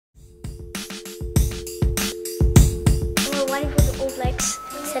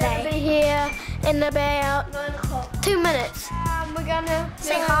in about 2 minutes. We're gonna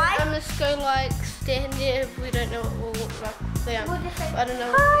say hi. I'm just go like stand there. We don't know what we'll look like. I don't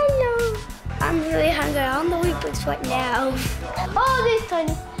know. Hello. I'm really hungry. I'm on the Weetbix right now. Oh, there's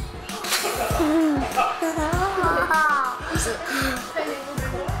Tony.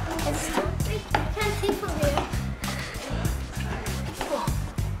 Can't see from here.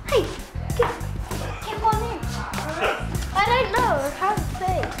 Hey, keep on in. I don't know. I can't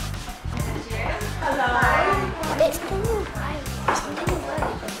see. Hello. It's cool.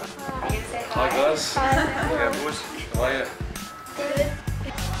 Hi guys. Hi. Yeah, boys. How are you? Good.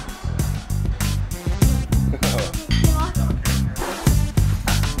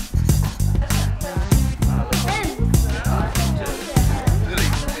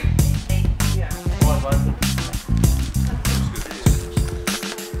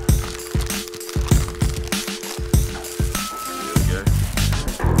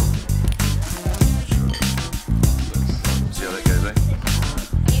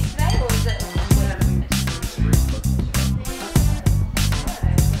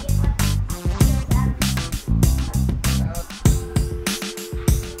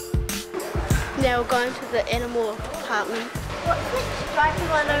 Now we're going to the animal apartment. What's this stripy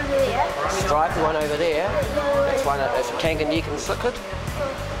one over there? Stripy one over there. It's a Tanganyika cichlid.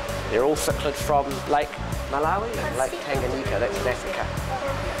 They're all cichlids from Lake Malawi and Lake Tanganyika. That's in Africa.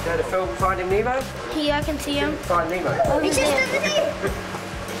 You know the film Finding Nemo? Here, I can see him. Find Nemo. He's just over there.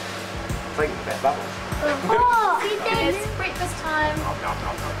 Think about bubbles. Oh, It's breakfast time.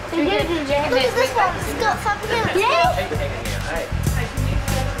 look at this one. It's got something else. Yeah.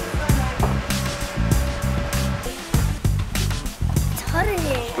 It's hot in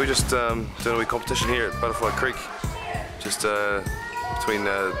here. We're just doing a wee competition here at Butterfly Creek, just between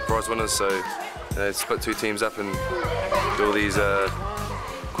prize winners. So split 2 teams up and do all these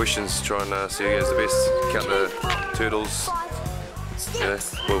questions, try and see who goes the best, count the turtles,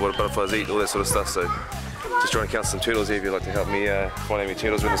 what butterflies eat, all that sort of stuff. So just trying to count some turtles here if you'd like to help me find any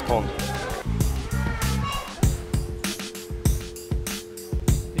turtles in this pond.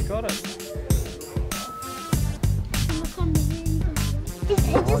 You got it. It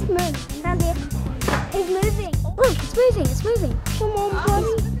just moved. It's moving. Look, it's moving. It's moving. Come on,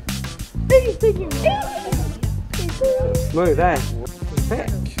 buddy. Smooth, eh?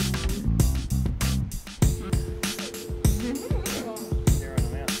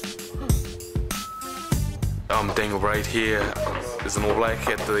 I'm Daniel Braid here as an All Black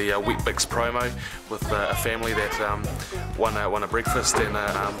at the Weetbix promo with a family that won a breakfast and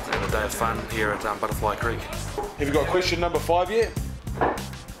a day of fun here at Butterfly Creek. Have you got question number 5 yet?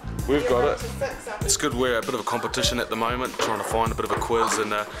 We've got it. It's good. We're a bit of a competition at the moment, trying to find a bit of a quiz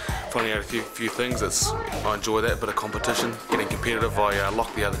and finding out a few things. I enjoy that bit of competition, getting competitive. I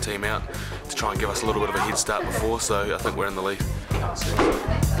locked the other team out to try and give us a little bit of a head start before, so I think we're in the lead.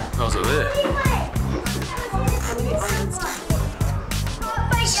 How's it there?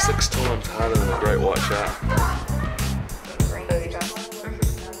 6 times harder than the great white shark.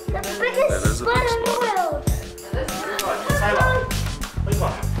 That is a big spider.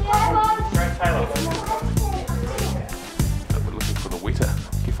 We're looking for the weta.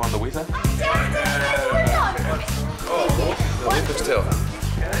 Can you find the weta? Oh, the Weetbix tail.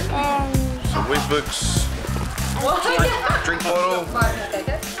 Some Weetbix. Drink bottle.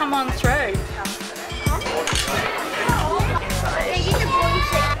 Come on through.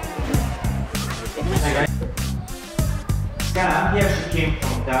 Scan, here she came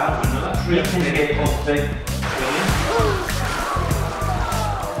from Darwin, treatment get of the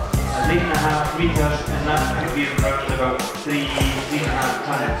a lead and a half meters, and that could be around about 3.5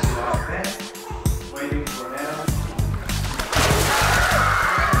 tons. Waiting for now.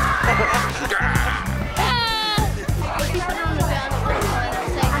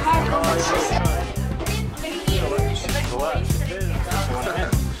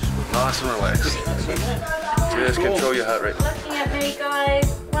 Nice and relaxed. Just control your heart rate. Looking at me, guys.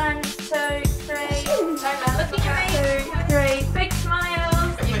 1, 2, 3. Looking at me. 2, 3. Big smiles.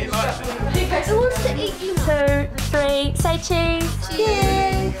 Who wants to eat you? 2, 3. Say cheese.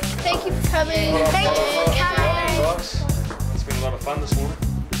 Cheers. Thank you for coming. Thank you for coming. It's been a lot of fun this morning.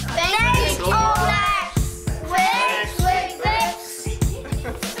 Thanks, All Blacks. Weetbix.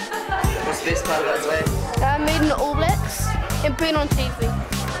 What's the best part about today? Meeting the All Blacks and being on TV.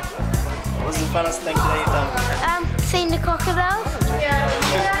 What's the funnest thing today you've done? Seen the crocodiles.